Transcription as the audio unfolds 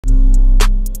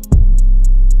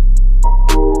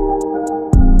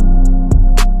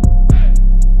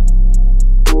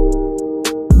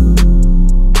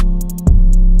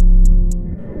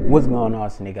What's going on,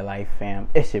 Sneaker Life fam?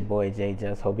 It's your boy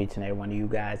J-Jus. Hope each and every one of you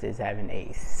guys is having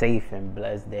a safe and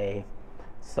blessed day.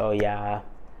 So yeah,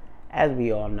 as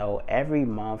we all know, every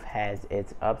month has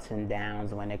its ups and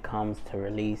downs when it comes to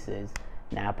releases.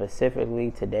 Now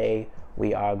specifically today,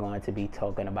 we are going to be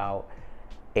talking about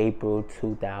April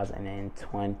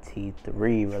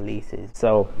 2023 releases.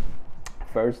 So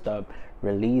first up,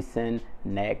 releasing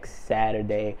next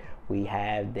Saturday, we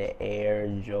have the Air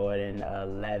Jordan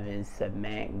 11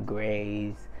 Cement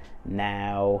Grays.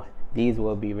 Now, these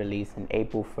will be releasing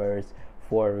April 1st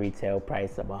for a retail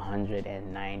price of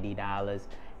 $190.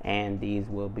 And these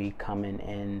will be coming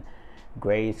in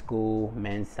grade school,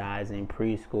 men's sizing,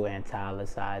 preschool, and toddler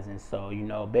sizing. So, you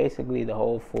know, basically the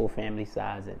whole full family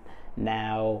sizing.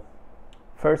 Now,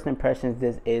 first impressions,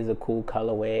 this is a cool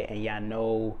colorway, and y'all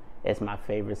know it's my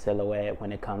favorite silhouette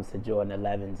when it comes to Jordan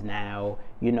 11s. Now,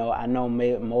 you know, I know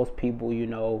most people, you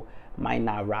know, might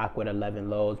not rock with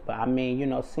 11 lows, but I mean, you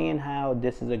know, seeing how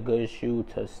this is a good shoe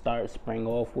to start spring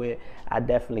off with, I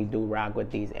definitely do rock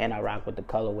with these, and I rock with the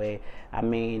colorway. I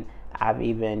mean, I've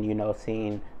even, you know,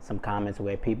 seen some comments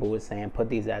where people were saying put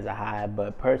these as a high,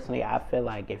 but personally I feel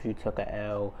like if you took a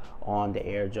L on the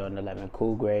Air Jordan 11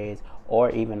 Cool Grays, or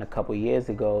even a couple years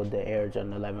ago the Air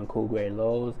Jordan 11 Cool Gray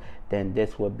lows, then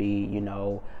this would be, you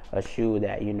know, a shoe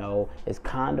that, you know, is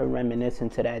kind of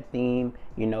reminiscent to that theme,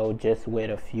 you know, just with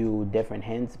a few different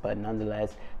hints. But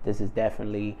nonetheless, this is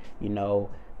definitely, you know,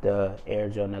 the Air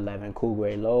Jordan 11 Cool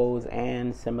Gray lows,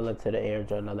 and similar to the Air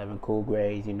Jordan 11 Cool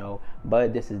Grays, you know,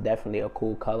 but this is definitely a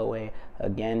cool colorway.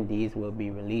 Again, these will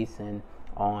be releasing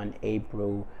on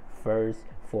April 1st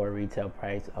for a retail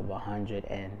price of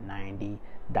 $190,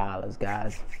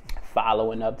 guys.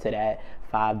 Following up to that,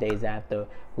 5 days after,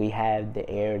 we have the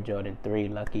Air Jordan 3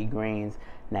 Lucky Greens.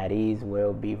 Now these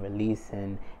will be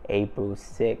releasing April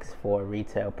 6th for a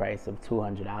retail price of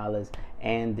 $200,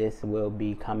 and this will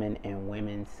be coming in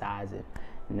women's sizing.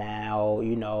 Now,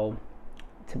 you know,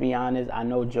 to be honest, I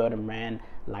know Jordan Brand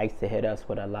likes to hit us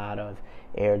with a lot of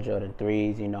Air Jordan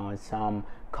 3s, you know, in some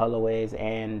colorways,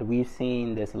 and we've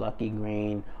seen this Lucky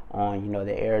Green on, you know,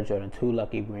 the Air Jordan 2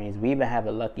 Lucky Greens. We even have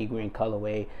a Lucky Green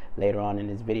colorway later on in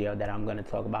this video that I'm going to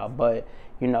talk about. But,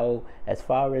 you know, as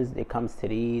far as it comes to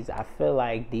these, I feel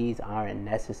like these aren't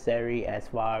necessary as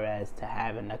far as to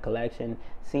have in the collection.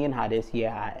 Seeing how this year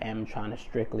I am trying to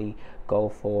strictly go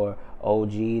for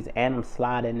OGs, and I'm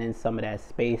sliding in some of that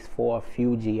space for a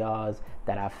few GRs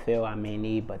that I feel I may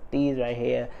need. But these right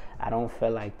here, I don't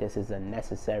feel like this is a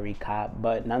necessary cop,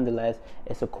 but nonetheless,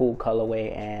 it's a cool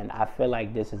colorway, and I feel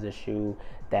like this is a shoe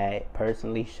that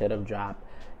personally should have dropped,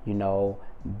 you know,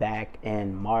 back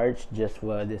in March, just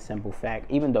for the simple fact,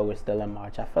 even though we're still in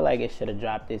March, I feel like it should have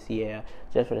dropped this year,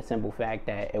 just for the simple fact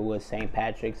that it was St.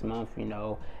 Patrick's month, you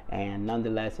know, and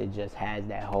nonetheless, it just has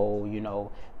that whole, you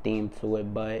know, theme to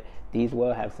it. But these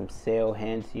will have some sale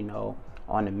hints, you know,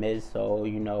 on the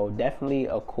midsole, you know, definitely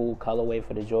a cool colorway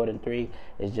for the Jordan 3.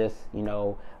 It's just, you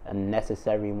know, a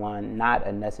necessary one, not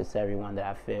a necessary one that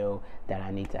I feel that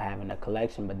I need to have in the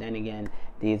collection. But then again,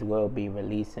 these will be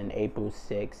releasing April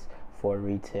 6th for a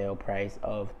retail price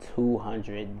of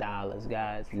 $200,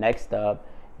 guys. Next up,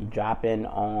 dropping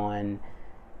on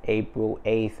April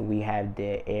 8th, we have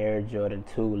the Air Jordan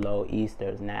 2 Low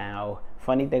Easters. Now,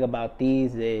 funny thing about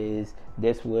these is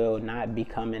this will not be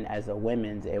coming as a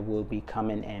women's, it will be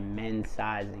coming in men's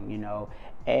sizing, you know.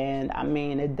 And I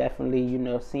mean, it definitely, you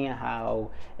know, seeing how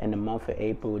in the month of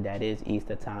April, that is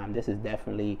Easter time, this is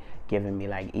definitely giving me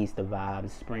like Easter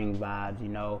vibes, spring vibes, you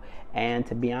know. And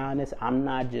to be honest, I'm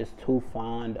not just too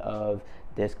fond of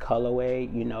this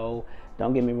colorway, you know.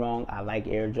 Don't get me wrong, I like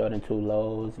Air Jordan 2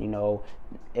 lows, you know.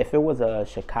 If it was a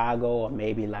Chicago, or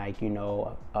maybe like, you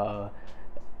know,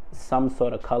 some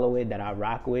sort of colorway that I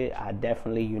rock with, I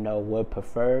definitely, you know, would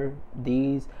prefer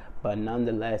these. But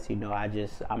nonetheless, you know,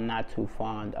 I'm not too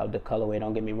fond of the colorway.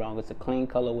 Don't get me wrong, it's a clean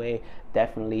colorway,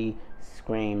 definitely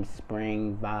screams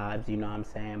spring vibes, you know what I'm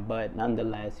saying. But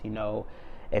nonetheless, you know,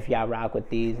 if y'all rock with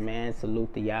these, man,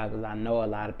 salute to y'all, because I know a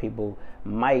lot of people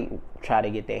might try to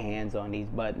get their hands on these.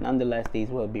 But nonetheless, these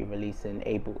will be releasing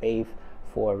April 8th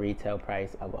for a retail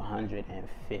price of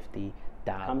 $150.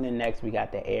 Coming in next, we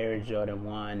got the Air Jordan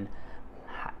 1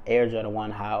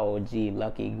 High OG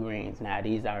Lucky Greens. Now,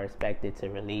 these are expected to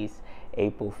release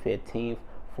April 15th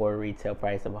for a retail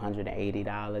price of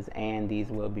 $180, and these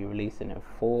will be releasing in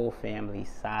full family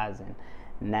sizing.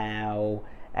 Now,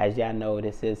 as y'all know,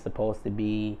 this is supposed to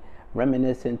be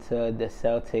reminiscent to the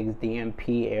Celtics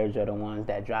DMP Air Jordan 1s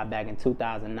that dropped back in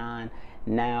 2009.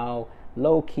 Now,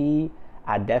 low-key,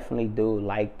 I definitely do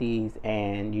like these,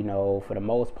 and, you know, for the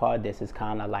most part, this is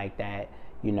kind of like that,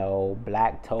 you know,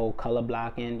 black toe color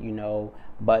blocking, you know,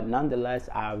 but nonetheless,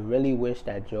 I really wish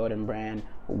that Jordan Brand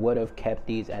would have kept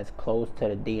these as close to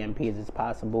the DMPs as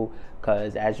possible,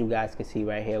 because as you guys can see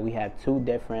right here, we have two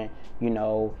different, you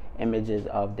know, images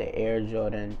of the Air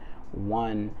Jordan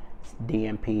 1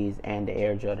 DMPs and the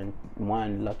Air Jordan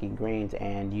 1 Lucky Greens,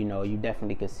 and you know, you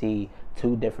definitely could see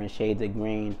two different shades of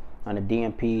green. On the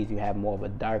DMPs, you have more of a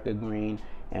darker green,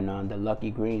 and on the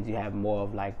Lucky Greens, you have more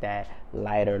of like that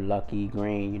lighter Lucky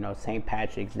Green, you know, St.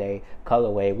 Patrick's Day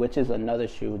colorway, which is another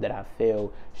shoe that I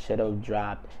feel should have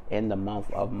dropped in the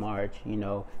month of March, you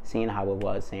know, seeing how it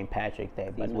was St. Patrick's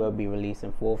Day. But we'll be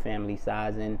releasing full family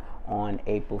sizing on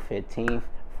April 15th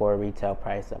for a retail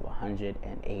price of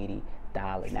 $180.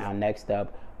 Now, next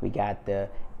up, we got the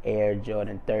Air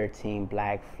Jordan 13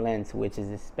 Black Flints, which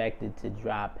is expected to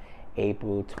drop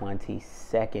April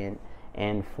 22nd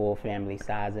in full family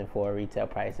sizing for a retail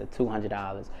price of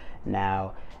 $200.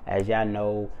 Now, as y'all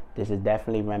know, this is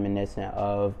definitely reminiscent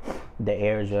of the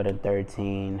Air Jordan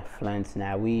 13 Flints.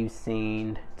 Now, we've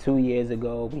seen 2 years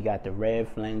ago, we got the red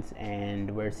Flints,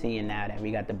 and we're seeing now that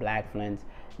we got the black Flints.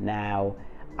 Now,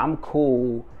 I'm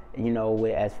cool, you know,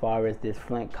 with as far as this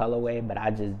Flint colorway, but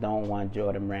I just don't want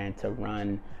Jordan Brand to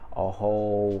run a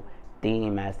whole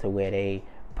theme as to where they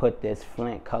put this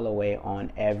Flint colorway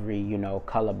on every, you know,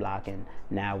 color blocking.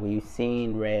 Now, we've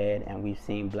seen red and we've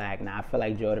seen black. Now, I feel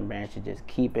like Jordan Brand should just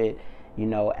keep it, you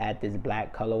know, at this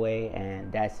black colorway,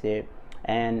 and that's it.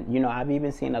 And, you know, I've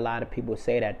even seen a lot of people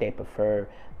say that they prefer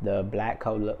the black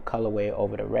colorway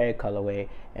over the red colorway,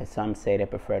 and some say they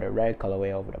prefer the red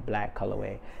colorway over the black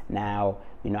colorway. Now,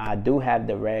 you know, I do have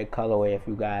the red colorway if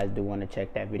you guys do want to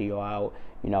check that video out,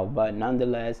 you know, but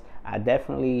nonetheless, I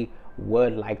definitely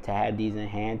would like to have these in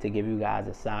hand to give you guys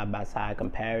a side-by-side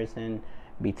comparison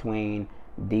between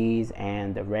these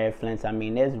and the red Flints. I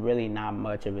mean, there's really not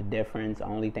much of a difference.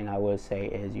 Only thing I would say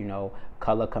is, you know,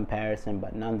 color comparison,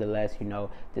 but nonetheless, you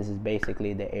know, this is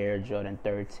basically the Air Jordan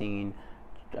 13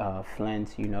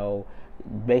 Flints, you know,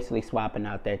 basically swapping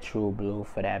out that true blue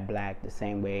for that black the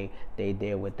same way they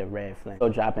did with the red Flint. So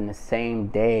dropping the same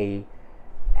day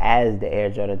as the Air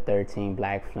Jordan 13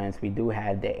 Black Flints, we do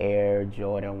have the Air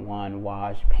Jordan 1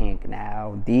 Wash Pink.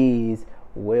 Now, these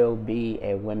will be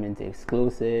a women's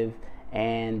exclusive,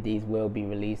 and these will be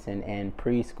releasing in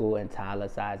preschool and toddler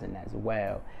sizing as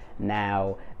well.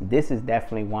 Now, this is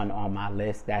definitely one on my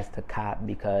list that's to cop,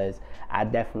 because I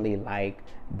definitely like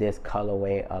this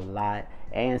colorway a lot,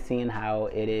 and seeing how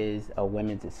it is a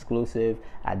women's exclusive,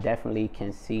 I definitely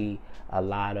can see a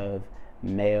lot of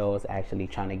males actually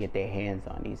trying to get their hands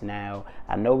on these. Now,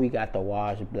 I know we got the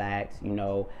wash blacks, you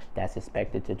know, that's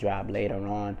expected to drop later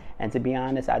on, and to be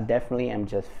honest, I definitely am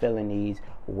just feeling these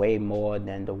way more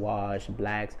than the wash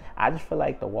blacks. I just feel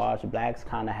like the wash blacks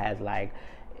kind of has like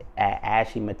an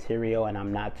ashy material, and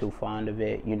I'm not too fond of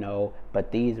it, you know,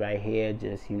 but these right here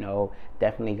just, you know,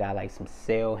 definitely got like some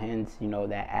sail hints, you know,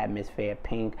 that atmosphere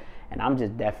pink, and I'm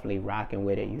just definitely rocking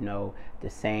with it, you know, the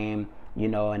same, you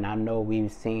know. And I know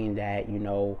we've seen that, you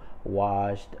know,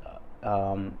 washed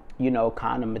you know,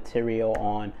 kind of material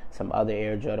on some other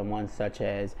Air Jordan 1s, such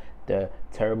as the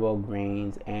Turbo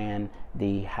Greens and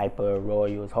the Hyper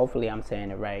Royals. Hopefully I'm saying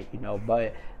it right, you know,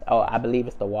 but I believe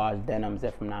it's the wash denims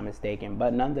if I'm not mistaken.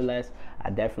 But nonetheless, I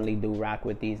definitely do rock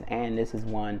with these, and this is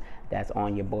one that's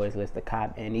on your boys list to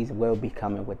cop, and these will be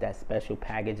coming with that special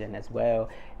packaging as well,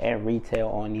 and retail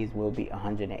on these will be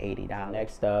 $180.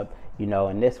 Next up, you know,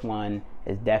 and this one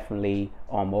is definitely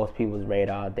on most people's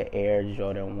radar, the Air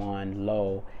Jordan 1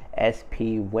 Low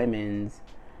SP Women's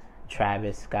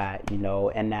Travis Scott, you know,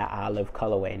 and that olive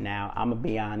colorway. Now, I'm gonna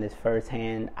be honest,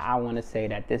 firsthand, I want to say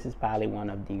that this is probably one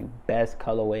of the best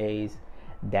colorways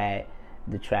that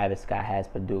the Travis Scott has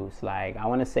produced. Like, I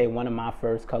want to say one of my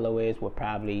first colorways would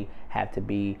probably have to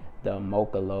be the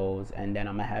Mocha Lows, and then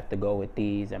I'm gonna have to go with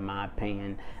these, in my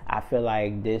opinion. I feel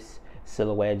like this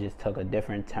silhouette just took a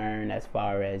different turn as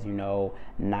far as, you know,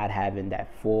 not having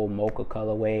that full mocha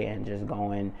colorway and just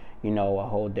going, you know, a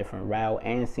whole different route,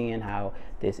 and seeing how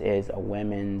this is a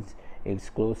women's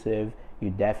exclusive,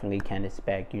 you definitely can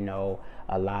expect, you know,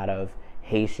 a lot of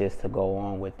Haitians to go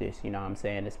on with this, you know what I'm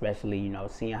saying, especially, you know,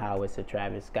 seeing how it's a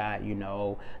Travis Scott, you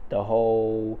know, the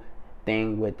whole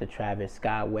thing with the Travis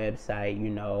Scott website, you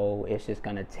know, it's just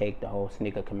gonna take the whole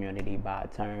sneaker community by a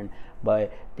turn.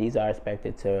 But these are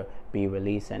expected to be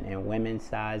releasing in women's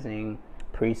sizing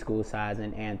preschool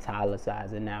sizing and toddler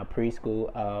sizing. Now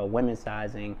preschool women's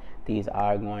sizing, these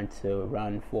are going to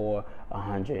run for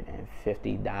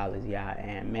 $150, yeah.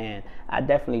 And man, I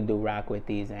definitely do rock with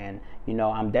these, and you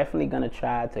know, I'm definitely gonna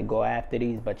try to go after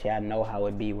these, but y'all know how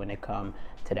it be when it comes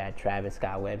to that Travis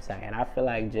Scott website. And I feel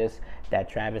like just that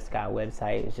Travis Scott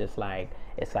website is just like,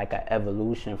 it's like an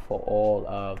evolution for all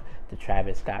of the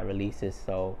Travis Scott releases.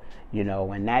 So you know,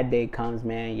 when that day comes,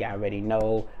 man, y'all already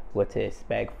know what to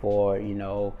expect for, you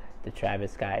know, the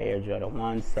Travis Scott Air Jordan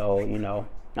 1. So you know,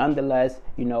 nonetheless,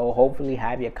 you know, hopefully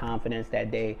have your confidence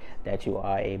that day that you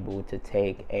are able to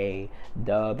take a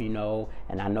dub, you know.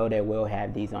 And I know that we'll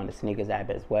have these on the sneakers app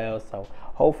as well, so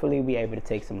hopefully we able to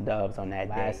take some dubs on that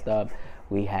day. Last up,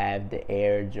 we have the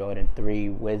Air Jordan 3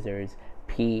 Wizards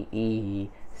PE,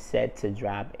 set to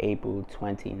drop April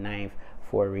 29th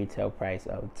for a retail price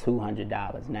of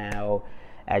 $200. Now,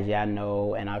 as y'all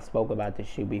know, and I spoke about the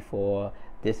shoe before,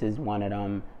 this is one of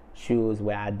them shoes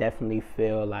where I definitely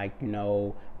feel like, you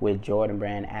know, with Jordan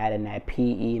Brand adding that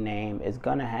PE name, it's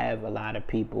gonna have a lot of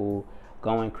people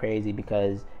going crazy,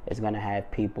 because it's gonna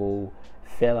have people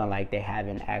feeling like they have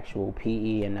an actual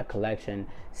PE in the collection,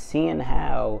 seeing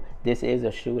how this is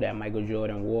a shoe that Michael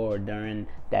Jordan wore during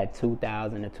that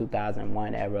 2000 to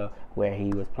 2001 era where he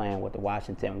was playing with the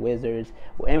Washington Wizards,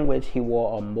 in which he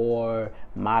wore a more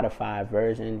modified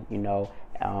version, you know.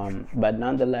 But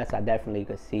nonetheless, I definitely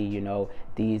could see, you know,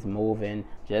 these moving,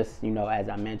 just, you know, as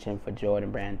I mentioned, for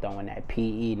Jordan Brand throwing that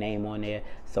PE name on there,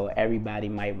 so everybody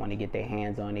might want to get their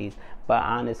hands on these. But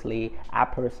honestly, I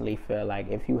personally feel like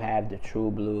if you have the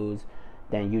True Blues,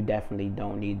 then you definitely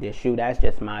don't need this shoe. That's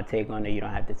just my take on it. You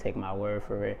don't have to take my word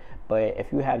for it. But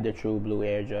if you have the True Blue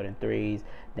Air Jordan 3s,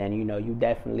 then, you know, you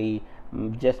definitely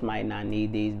just might not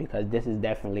need these, because this is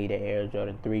definitely the Air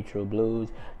Jordan 3 True Blues.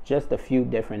 Just a few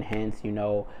different hints, you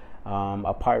know,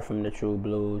 apart from the True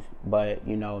Blues. But,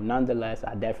 you know, nonetheless,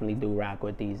 I definitely do rock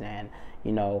with these, and,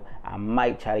 you know, I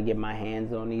might try to get my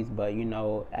hands on these. But, you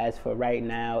know, as for right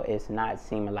now, it's not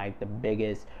seeming like the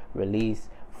biggest release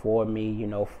for me, you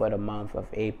know, for the month of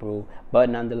April. But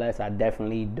nonetheless, I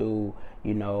definitely do,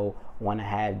 you know, want to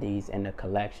have these in the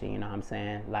collection, you know what I'm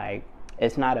saying? Like,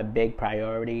 it's not a big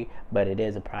priority, but it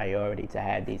is a priority to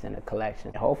have these in the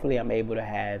collection. Hopefully I'm able to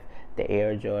have the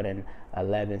Air Jordan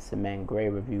 11 Cement Gray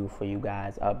review for you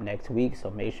guys up next week,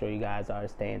 so make sure you guys are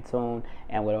staying tuned.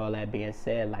 And with all that being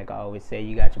said, like I always say,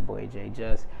 you got your boy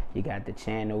J-Jus, you got the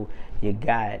channel, you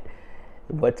got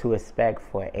what to expect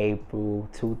for April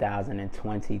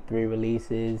 2023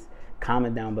 releases.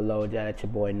 Comment down below, just let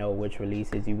your boy know which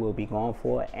releases you will be going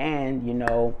for. And, you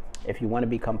know, if you want to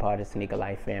become part of Sneaker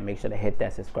Life Fam, make sure to hit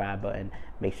that subscribe button,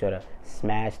 make sure to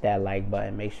smash that like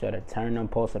button, make sure to turn on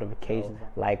post notifications.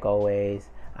 Like always,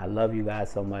 I love you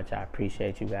guys so much. I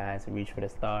appreciate you guys. Reach for the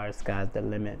stars, sky's the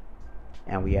limit,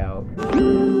 and we out.